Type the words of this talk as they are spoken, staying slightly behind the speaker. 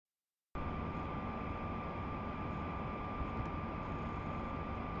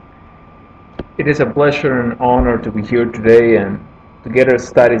It is a pleasure and honor to be here today and together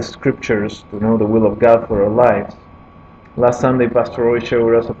study scriptures to know the will of God for our lives. Last Sunday, Pastor Roy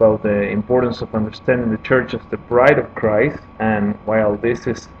showed us about the importance of understanding the church as the bride of Christ, and while this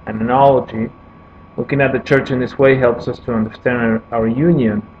is an analogy, looking at the church in this way helps us to understand our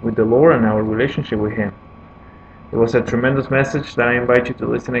union with the Lord and our relationship with Him. It was a tremendous message that I invite you to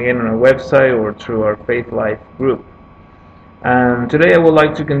listen again on our website or through our Faith Life group. And today I would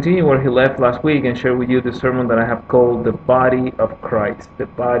like to continue where he left last week and share with you the sermon that I have called The Body of Christ. The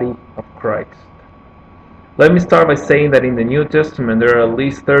Body of Christ. Let me start by saying that in the New Testament there are at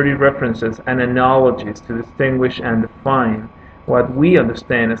least 30 references and analogies to distinguish and define what we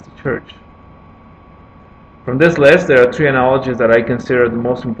understand as the church. From this list, there are three analogies that I consider the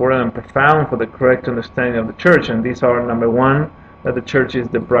most important and profound for the correct understanding of the church, and these are: number one, that the church is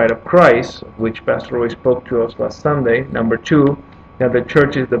the bride of Christ, of which Pastor Roy spoke to us last Sunday. Number two, that the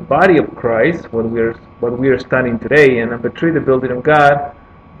church is the body of Christ, what we are studying today. And number three, the building of God.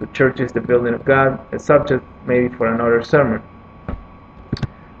 The church is the building of God, a subject maybe for another sermon.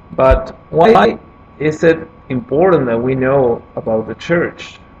 But why is it important that we know about the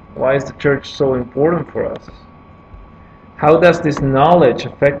church? Why is the church so important for us? How does this knowledge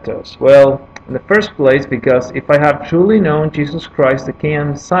affect us? Well, in the first place, because if I have truly known Jesus Christ, the King and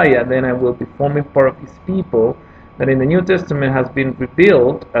Messiah, then I will be forming part of His people that in the New Testament has been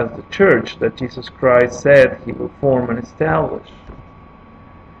revealed as the church that Jesus Christ said He will form and establish.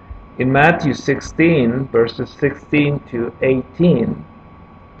 In Matthew 16, verses 16 to 18,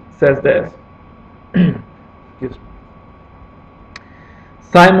 it says this. Excuse me.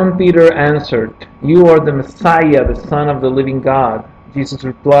 Simon Peter answered, "You are the Messiah, the Son of the living God." Jesus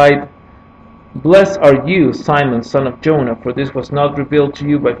replied, "Blessed are you, Simon, son of Jonah, for this was not revealed to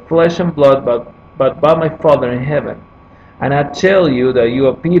you by flesh and blood, but by my Father in heaven. And I tell you that you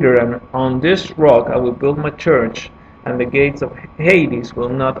are Peter, and on this rock I will build my church, and the gates of Hades will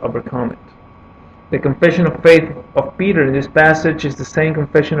not overcome it." The confession of faith of Peter in this passage is the same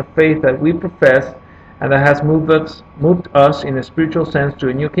confession of faith that we profess, and that has moved us in a spiritual sense to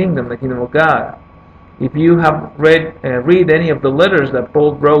a new kingdom, the kingdom of God. If you have read any of the letters that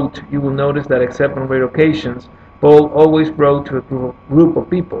Paul wrote, you will notice that except on rare occasions, Paul always wrote to a group of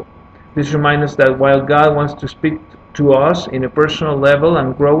people. This reminds us that while God wants to speak to us in a personal level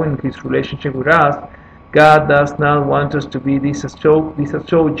and grow in His relationship with us, God does not want us to be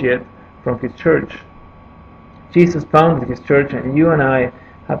disassociated from His church. Jesus founded His church, and you and I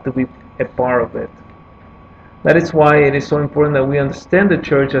have to be a part of it. That is why it is so important that we understand the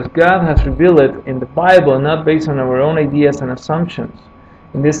church as God has revealed it in the Bible, and not based on our own ideas and assumptions.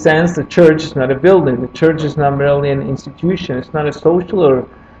 In this sense, the church is not a building. The church is not merely an institution. It's not a social or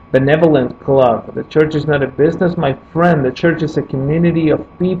benevolent club. The church is not a business, my friend. The church is a community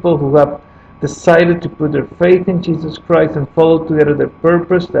of people who have decided to put their faith in Jesus Christ and follow together the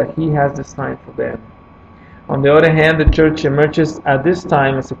purpose that He has designed for them. On the other hand, the church emerges at this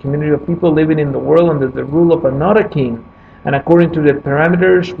time as a community of people living in the world under the rule of another king, and according to the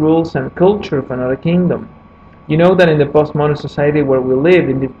parameters, rules, and culture of another kingdom. You know that in the postmodern society where we live,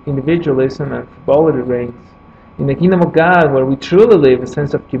 individualism and frivolity reigns. In the kingdom of God, where we truly live, a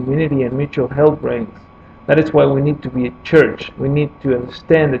sense of community and mutual help reigns. That is why we need to be a church. We need to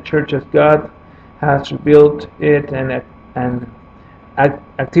understand the church as God has revealed it and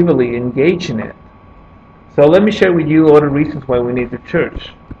actively engage in it. So let me share with you other reasons why we need the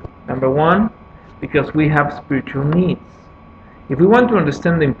church. Number one, because we have spiritual needs. If we want to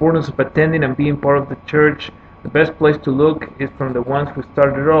understand the importance of attending and being part of the church, the best place to look is from the ones who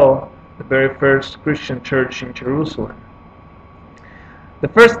started all, the very first Christian church in Jerusalem. The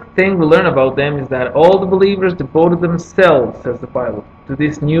first thing we learn about them is that all the believers devoted themselves, says the Bible, to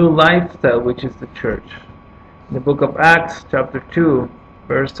this new lifestyle which is the church. In the book of Acts, chapter 2,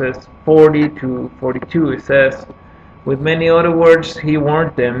 verses 40 to 42, it says, "With many other words he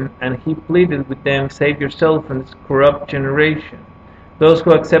warned them, and he pleaded with them, 'Save yourself from this corrupt generation.' Those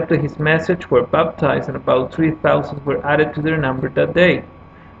who accepted his message were baptized, and about 3,000 were added to their number that day.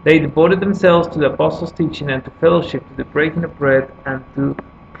 They devoted themselves to the apostles' teaching and to fellowship, to the breaking of bread, and to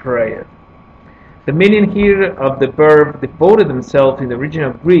prayer." The meaning here of the verb devoted themselves in the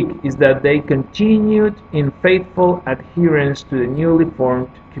original Greek is that they continued in faithful adherence to the newly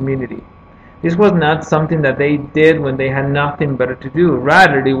formed community. This was not something that they did when they had nothing better to do.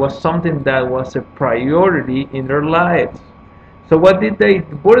 Rather, it was something that was a priority in their lives. So what did they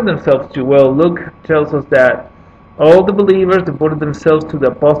devote themselves to? Well, Luke tells us that all the believers devoted themselves to the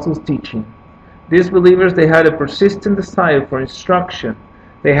apostles' teaching. These believers, they had a persistent desire for instruction.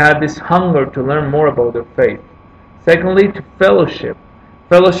 They had this hunger to learn more about their faith. Secondly, to fellowship.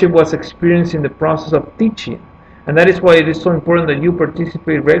 Fellowship was experienced in the process of teaching, and that is why it is so important that you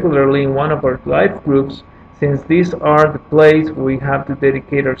participate regularly in one of our life groups, since these are the places we have to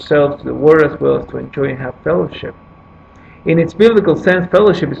dedicate ourselves to the Word as well as to enjoy and have fellowship. In its biblical sense,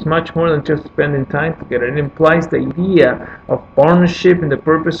 fellowship is much more than just spending time together. It implies the idea of partnership in the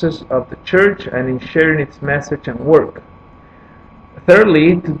purposes of the church and in sharing its message and work.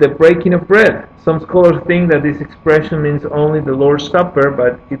 Thirdly, to the breaking of bread. Some scholars think that this expression means only the Lord's Supper,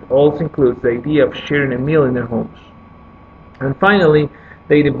 but it also includes the idea of sharing a meal in their homes. And finally,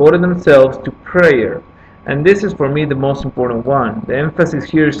 they devoted themselves to prayer. And this is for me the most important one. The emphasis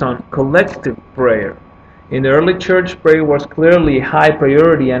here is on collective prayer. In the early church, prayer was clearly a high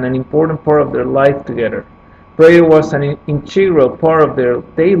priority and an important part of their life together. Prayer was an integral part of their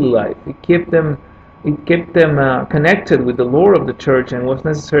daily life. It kept them connected with the Lord of the church and was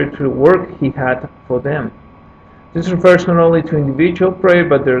necessary to the work He had for them. This refers not only to individual prayer,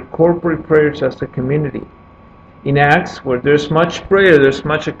 but their corporate prayers as a community. In Acts, where there's much prayer, there's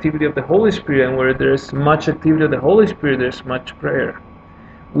much activity of the Holy Spirit, and where there's much activity of the Holy Spirit, there's much prayer.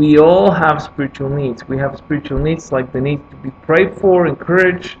 We all have spiritual needs. We have spiritual needs like the need to be prayed for,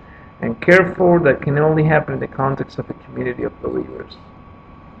 encouraged, and cared for that can only happen in the context of a community of believers.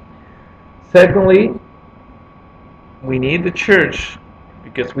 Secondly, we need the church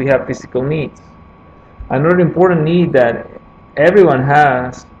because we have physical needs. Another important need that everyone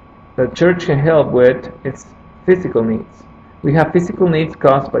has that church can help with is physical needs. We have physical needs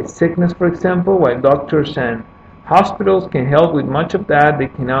caused by sickness, for example, while doctors and hospitals can help with much of that. They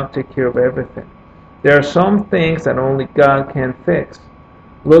cannot take care of everything. There are some things that only God can fix.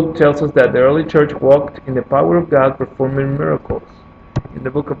 Luke tells us that the early church walked in the power of God, performing miracles. In the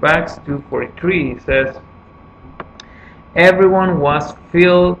book of Acts 2:43 it says, "Everyone was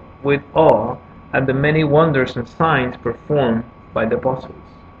filled with awe at the many wonders and signs performed by the apostles."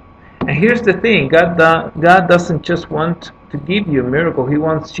 And here's the thing, God doesn't just want to give you a miracle, He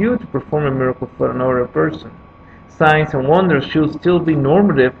wants you to perform a miracle for another person. Signs and wonders should still be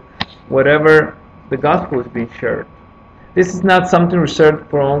normative whatever the gospel is being shared. This is not something reserved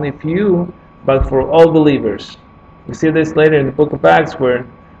for only a few, but for all believers. We see this later in the book of Acts, where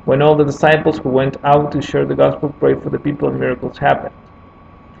when all the disciples who went out to share the gospel prayed for the people and miracles happened.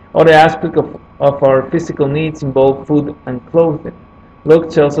 Other aspects of our physical needs involve food and clothing.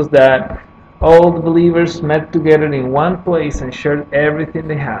 Luke tells us that all the believers met together in one place and shared everything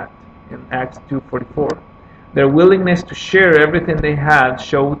they had in Acts 2:44. Their willingness to share everything they had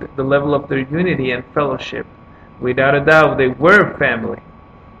showed the level of their unity and fellowship. Without a doubt, they were family.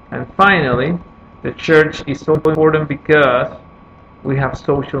 And finally, the church is so important because we have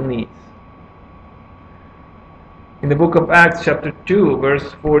social needs. In the book of Acts chapter 2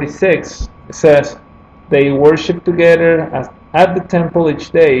 verse 46 it says, "They worshiped together at the temple each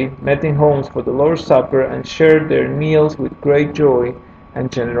day, met in homes for the Lord's Supper, and shared their meals with great joy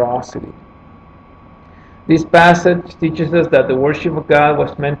and generosity." This passage teaches us that the worship of God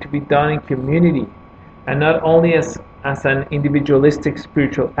was meant to be done in community and not only as an individualistic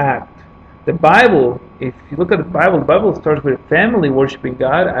spiritual act. The Bible, if you look at the Bible starts with a family worshiping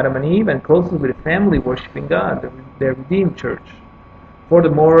God, Adam and Eve, and closes with a family worshiping God, the redeemed church.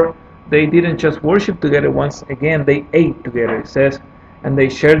 Furthermore, they didn't just worship together, once again they ate together. It says, and they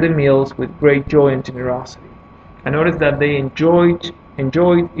shared the meals with great joy and generosity. And notice that they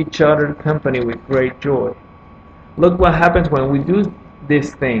enjoyed each other's company with great joy. Look what happens when we do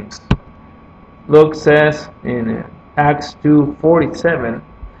these things. Luke says in Acts 2:47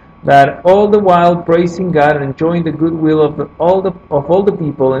 that all the while praising God and enjoying the goodwill of all the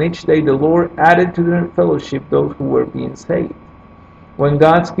people, and each day the Lord added to their fellowship those who were being saved. When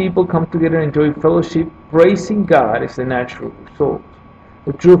God's people come together and enjoy fellowship, praising God is the natural result.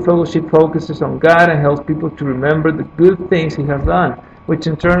 The true fellowship focuses on God and helps people to remember the good things He has done, which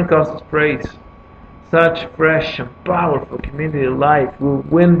in turn causes praise. Such fresh and powerful community life will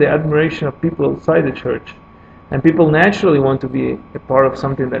win the admiration of people outside the church, and people naturally want to be a part of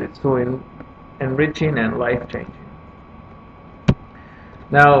something that is so enriching and life-changing.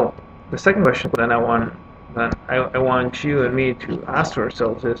 Now, the second question that I want you and me to ask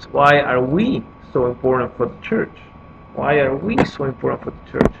ourselves is, why are we so important for the church? Why are we so important for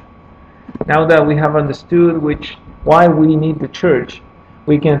the church? Now that we have understood why we need the church,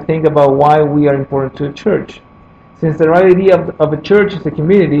 we can think about why we are important to the church. Since the right idea of a church is a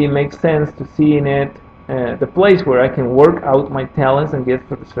community, it makes sense to see in it the place where I can work out my talents and gifts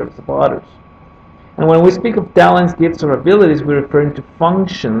for the service of others. And when we speak of talents, gifts, or abilities, we're referring to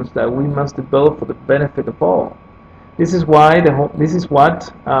functions that we must develop for the benefit of all. This is what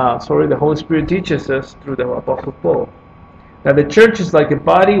the Holy Spirit teaches us through the Apostle Paul. That the church is like a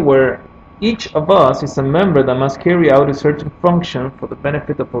body where each of us is a member that must carry out a certain function for the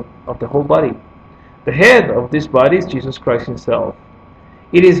benefit of the whole body. The head of this body is Jesus Christ himself.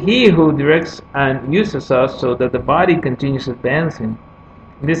 It is he who directs and uses us so that the body continues advancing.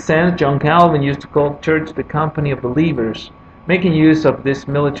 In this sense, John Calvin used to call church the company of believers, making use of this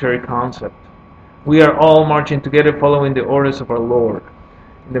military concept. We are all marching together following the orders of our Lord.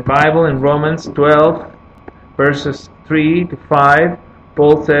 In the Bible, in Romans 12, verses 3 to 5,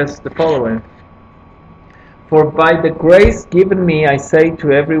 Paul says the following: "For by the grace given me I say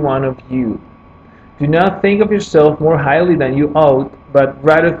to every one of you, do not think of yourself more highly than you ought, but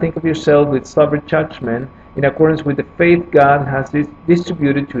rather think of yourself with sober judgment, in accordance with the faith God has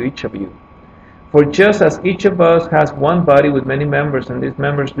distributed to each of you. For just as each of us has one body with many members, and these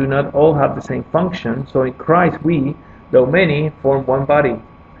members do not all have the same function, so in Christ we, though many, form one body,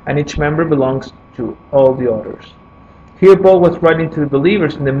 and each member belongs to all the others." Here Paul was writing to the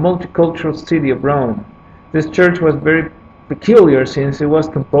believers in the multicultural city of Rome. This church was very peculiar since it was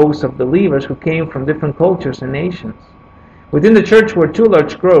composed of believers who came from different cultures and nations. Within the church were two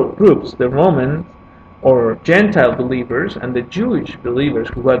large groups, the Roman or Gentile believers and the Jewish believers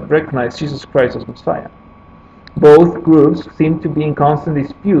who had recognized Jesus Christ as Messiah. Both groups seemed to be in constant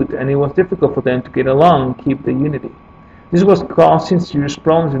dispute, and it was difficult for them to get along and keep the unity. This was causing serious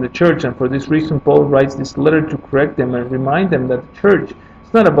problems in the church, and for this reason Paul writes this letter to correct them and remind them that the church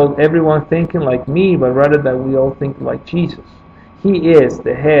is not about everyone thinking like me, but rather that we all think like Jesus. He is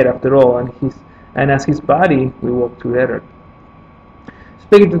the head after all, and as his body we walk together.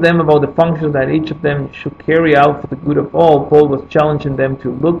 Speaking to them about the functions that each of them should carry out for the good of all, Paul was challenging them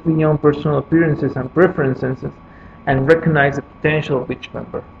to look beyond personal appearances and preferences and recognize the potential of each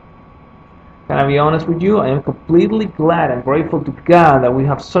member. Can I be honest with you? I am completely glad and grateful to God that we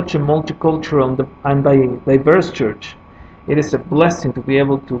have such a multicultural and diverse church. It is a blessing to be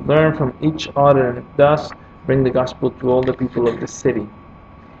able to learn from each other and thus bring the gospel to all the people of the city.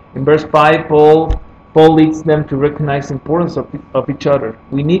 In verse 5, Paul leads them to recognize the importance of each other.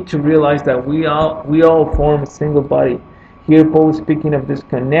 We need to realize that we all form a single body. Here Paul is speaking of this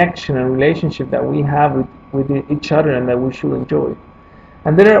connection and relationship that we have with each other and that we should enjoy.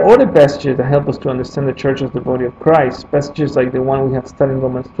 And there are other passages that help us to understand the church as the body of Christ. Passages like the one we have studied in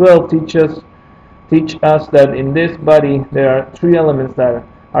Romans 12 teach us that in this body there are three elements that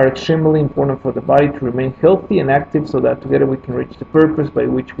are extremely important for the body to remain healthy and active, so that together we can reach the purpose by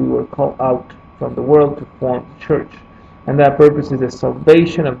which we were called out from the world to form the church. And that purpose is the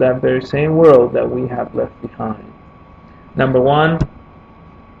salvation of that very same world that we have left behind. Number one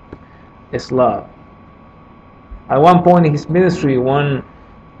is love. At one point in his ministry, one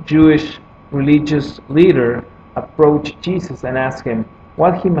Jewish religious leader approached Jesus and asked him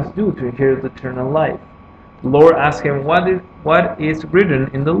what he must do to inherit eternal life. The Lord asked him, what is written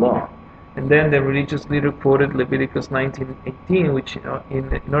in the law? And then the religious leader quoted Leviticus 19:18, which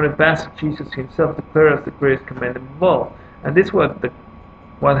in another passage Jesus himself declared as the greatest commandment of all. And this is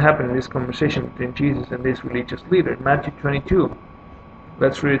what happened in this conversation between Jesus and this religious leader. Matthew 22.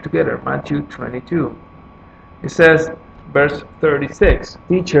 Let's read it together. Matthew 22. It says, verse 36,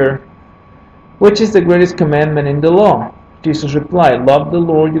 "Teacher, which is the greatest commandment in the law?" Jesus replied, "Love the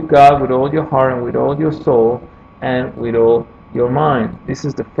Lord your God with all your heart and with all your soul and with all your mind. This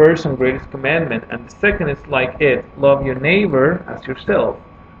is the first and greatest commandment, and the second is like it. Love your neighbor as yourself.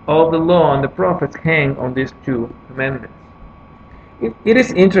 All the law and the prophets hang on these two commandments." It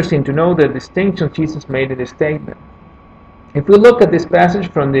is interesting to know the distinction Jesus made in this statement. If we look at this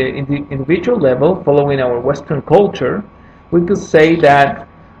passage from the individual level, following our Western culture, we could say that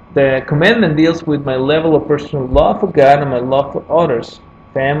the commandment deals with my level of personal love for God and my love for others,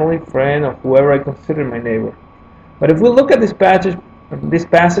 family, friend, or whoever I consider my neighbor. But if we look at this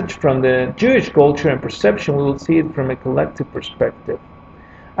passage from the Jewish culture and perception, we will see it from a collective perspective.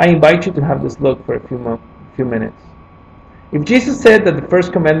 I invite you to have this look for a few minutes. If Jesus said that the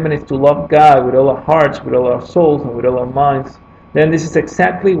first commandment is to love God with all our hearts, with all our souls, and with all our minds, then this is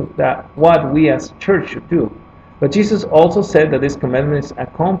exactly what we as a church should do. But Jesus also said that this commandment is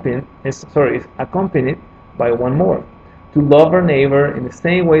accompanied by one more, to love our neighbor in the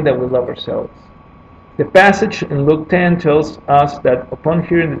same way that we love ourselves. The passage in Luke 10 tells us that upon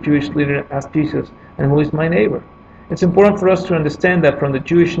hearing the Jewish leader ask Jesus, "And who is my neighbor?" It's important for us to understand that from the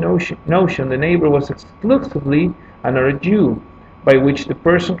Jewish notion, the neighbor was exclusively another Jew, by which the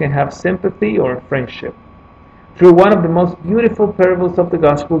person can have sympathy or friendship. Through one of the most beautiful parables of the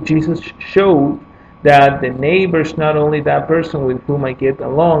gospel, Jesus showed that the neighbor is not only that person with whom I get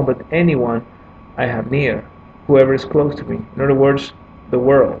along, but anyone I have near, whoever is close to me. In other words, the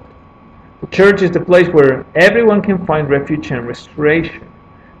world. The church is the place where everyone can find refuge and restoration.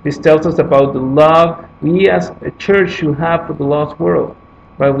 This tells us about the love we as a church should have for the lost world,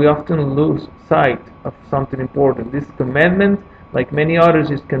 but we often lose sight of something important. This commandment, like many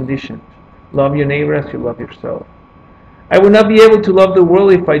others, is conditioned. Love your neighbor as you love yourself. I will not be able to love the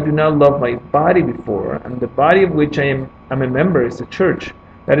world if I do not love my body before, and the body of which I am a member is the church.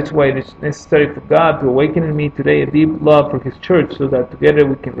 That is why it is necessary for God to awaken in me today a deep love for His church so that together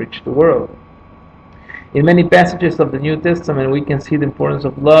we can reach the world. In many passages of the New Testament, we can see the importance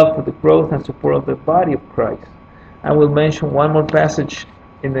of love for the growth and support of the body of Christ. I will mention one more passage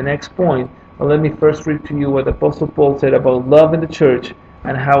in the next point, but let me first read to you what the Apostle Paul said about love in the church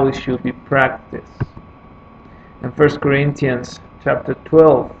and how it should be practiced. In 1 Corinthians chapter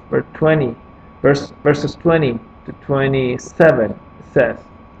 12, verses 20 to 27, it says,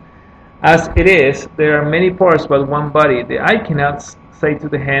 "As it is, there are many parts but one body. The eye cannot say to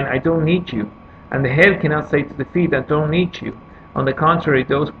the hand, I don't need you, and the head cannot say to the feet, I don't need you. On the contrary,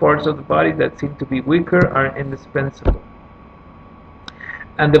 those parts of the body that seem to be weaker are indispensable.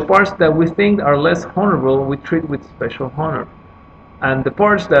 And the parts that we think are less honorable, we treat with special honor. And the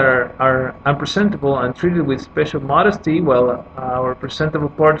parts that are unpresentable and treated with special modesty, well, our presentable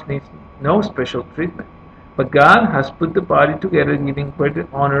parts need no special treatment. But God has put the body together, giving greater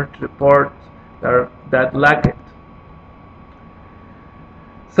honor to the parts that lack it,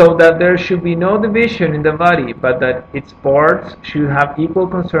 so that there should be no division in the body, but that its parts should have equal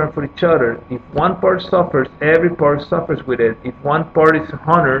concern for each other. If one part suffers, every part suffers with it. If one part is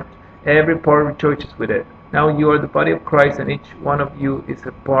honored, every part rejoices with it. Now you are the body of Christ, and each one of you is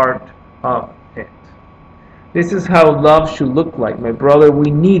a part of it." This is how love should look like. My brother,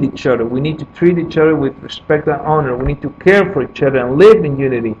 we need each other. We need to treat each other with respect and honor. We need to care for each other and live in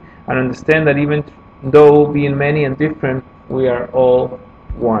unity and understand that even though being many and different, we are all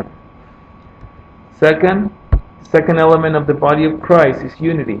one. Second element of the body of Christ is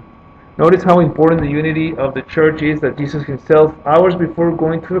unity. Notice how important the unity of the church is, that Jesus himself, hours before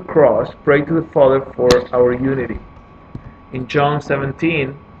going to the cross, prayed to the Father for our unity. In John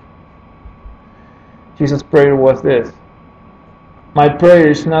 17, Jesus' prayer was this: "My prayer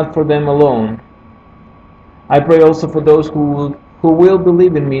is not for them alone. I pray also for those who will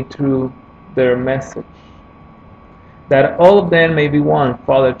believe in me through their message, that all of them may be one.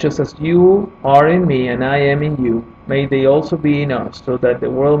 Father, just as you are in me and I am in you, may they also be in us, so that the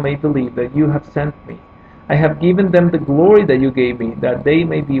world may believe that you have sent me. I have given them the glory that you gave me, that they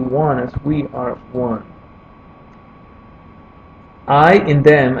may be one as we are one. I in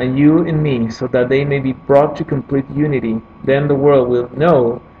them and you in me, so that they may be brought to complete unity. Then the world will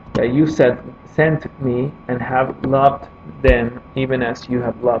know that you sent me and have loved them even as you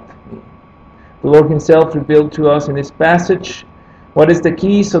have loved me." The Lord himself revealed to us in this passage what is the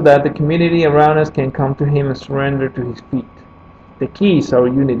key so that the community around us can come to him and surrender to his feet. The key is our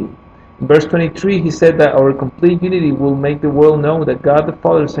unity. In verse 23, he said that our complete unity will make the world know that God the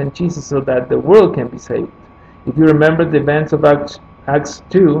Father sent Jesus so that the world can be saved. If you remember the events of Acts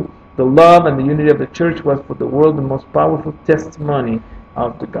 2, the love and the unity of the church was for the world the most powerful testimony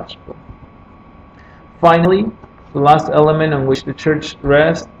of the gospel. Finally, the last element on which the church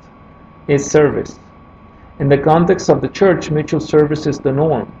rests is service. In the context of the church, mutual service is the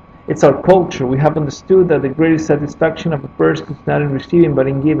norm. It's our culture. We have understood that the greatest satisfaction of a person is not in receiving but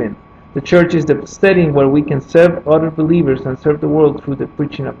in giving. The church is the setting where we can serve other believers and serve the world through the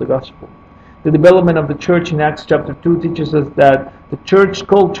preaching of the gospel. The development of the church in Acts chapter 2 teaches us that the church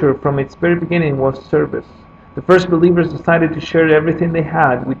culture from its very beginning was service. The first believers decided to share everything they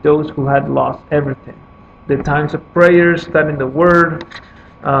had with those who had lost everything. The times of prayer, studying the Word,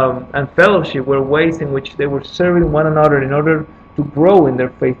 and fellowship were ways in which they were serving one another in order to grow in their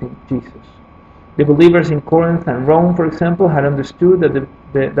faith in Jesus. The believers in Corinth and Rome, for example, had understood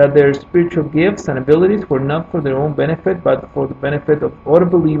that their spiritual gifts and abilities were not for their own benefit, but for the benefit of other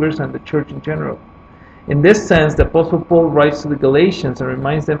believers and the church in general. In this sense, the Apostle Paul writes to the Galatians and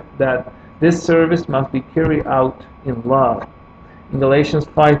reminds them that this service must be carried out in love. In Galatians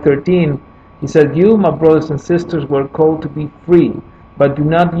 5:13, he said, "You, my brothers and sisters, were called to be free, but do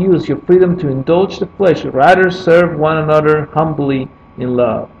not use your freedom to indulge the flesh, rather serve one another humbly in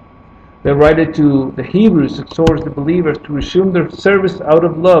love." The writer to the Hebrews exhorts the believers to resume their service out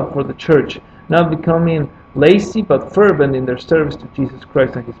of love for the church, not becoming lazy but fervent in their service to Jesus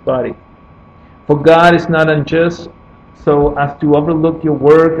Christ and his body. "For God is not unjust so as to overlook your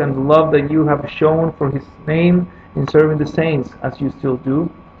work and the love that you have shown for his name in serving the saints, as you still do.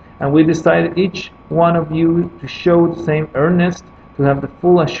 And we desire each one of you to show the same earnest, to have the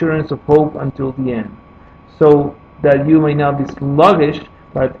full assurance of hope until the end, so that you may not be sluggish,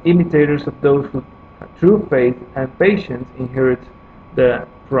 but imitators of those who through faith and patience inherit the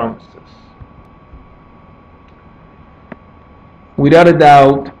promises. Without a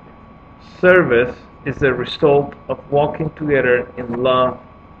doubt, service is the result of walking together in love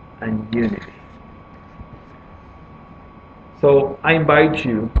and unity. So I invite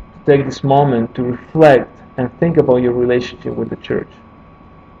you to take this moment to reflect and think about your relationship with the church.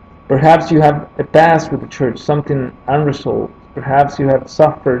 Perhaps you have a past with the church, something unresolved. Perhaps you have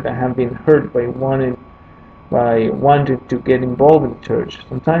suffered and have been hurt by wanting to get involved in the church.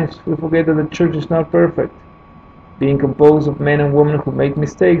 Sometimes we forget that the church is not perfect, being composed of men and women who make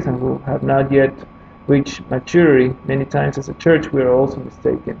mistakes and who have not yet reached maturity. Many times as a church we are also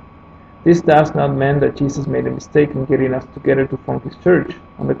mistaken. This does not mean that Jesus made a mistake in getting us together to form His church.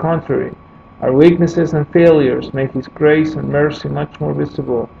 On the contrary, our weaknesses and failures make His grace and mercy much more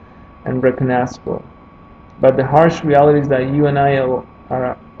visible and recognizable. But the harsh reality is that you and I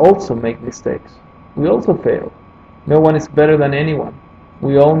also make mistakes. We also fail. No one is better than anyone.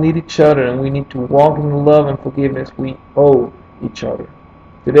 We all need each other, and we need to walk in the love and forgiveness we owe each other.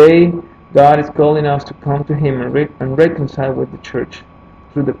 Today, God is calling us to come to Him and reconcile with the church.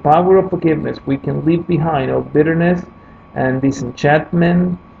 Through the power of forgiveness, we can leave behind all bitterness and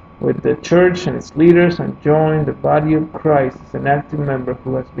disenchantment with the church and its leaders and join the body of Christ as an active member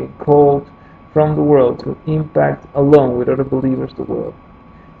who has been called from the world to impact along with other believers the world.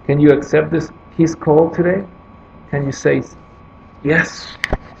 Can you accept His call today? Can you say yes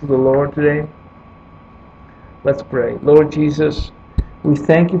to the Lord today? Let's pray. Lord Jesus, we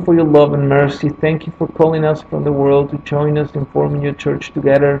thank You for Your love and mercy. Thank You for calling us from the world to join us in forming Your church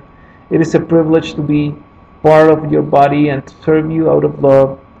together. It is a privilege to be part of Your body and to serve You out of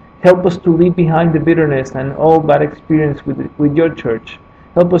love. Help us to leave behind the bitterness and all bad experience with Your church.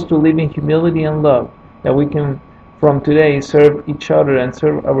 Help us to live in humility and love, that we can from today serve each other and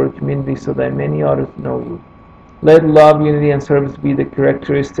serve our community so that many others know You. Let love, unity, and service be the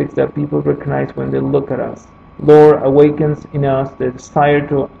characteristics that people recognize when they look at us. Lord, awakens in us the desire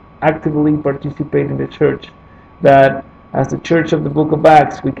to actively participate in the church, that as the church of the book of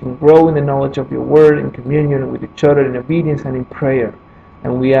Acts, we can grow in the knowledge of Your word, in communion with each other, in obedience and in prayer.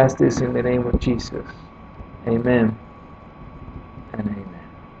 And we ask this in the name of Jesus. Amen and amen.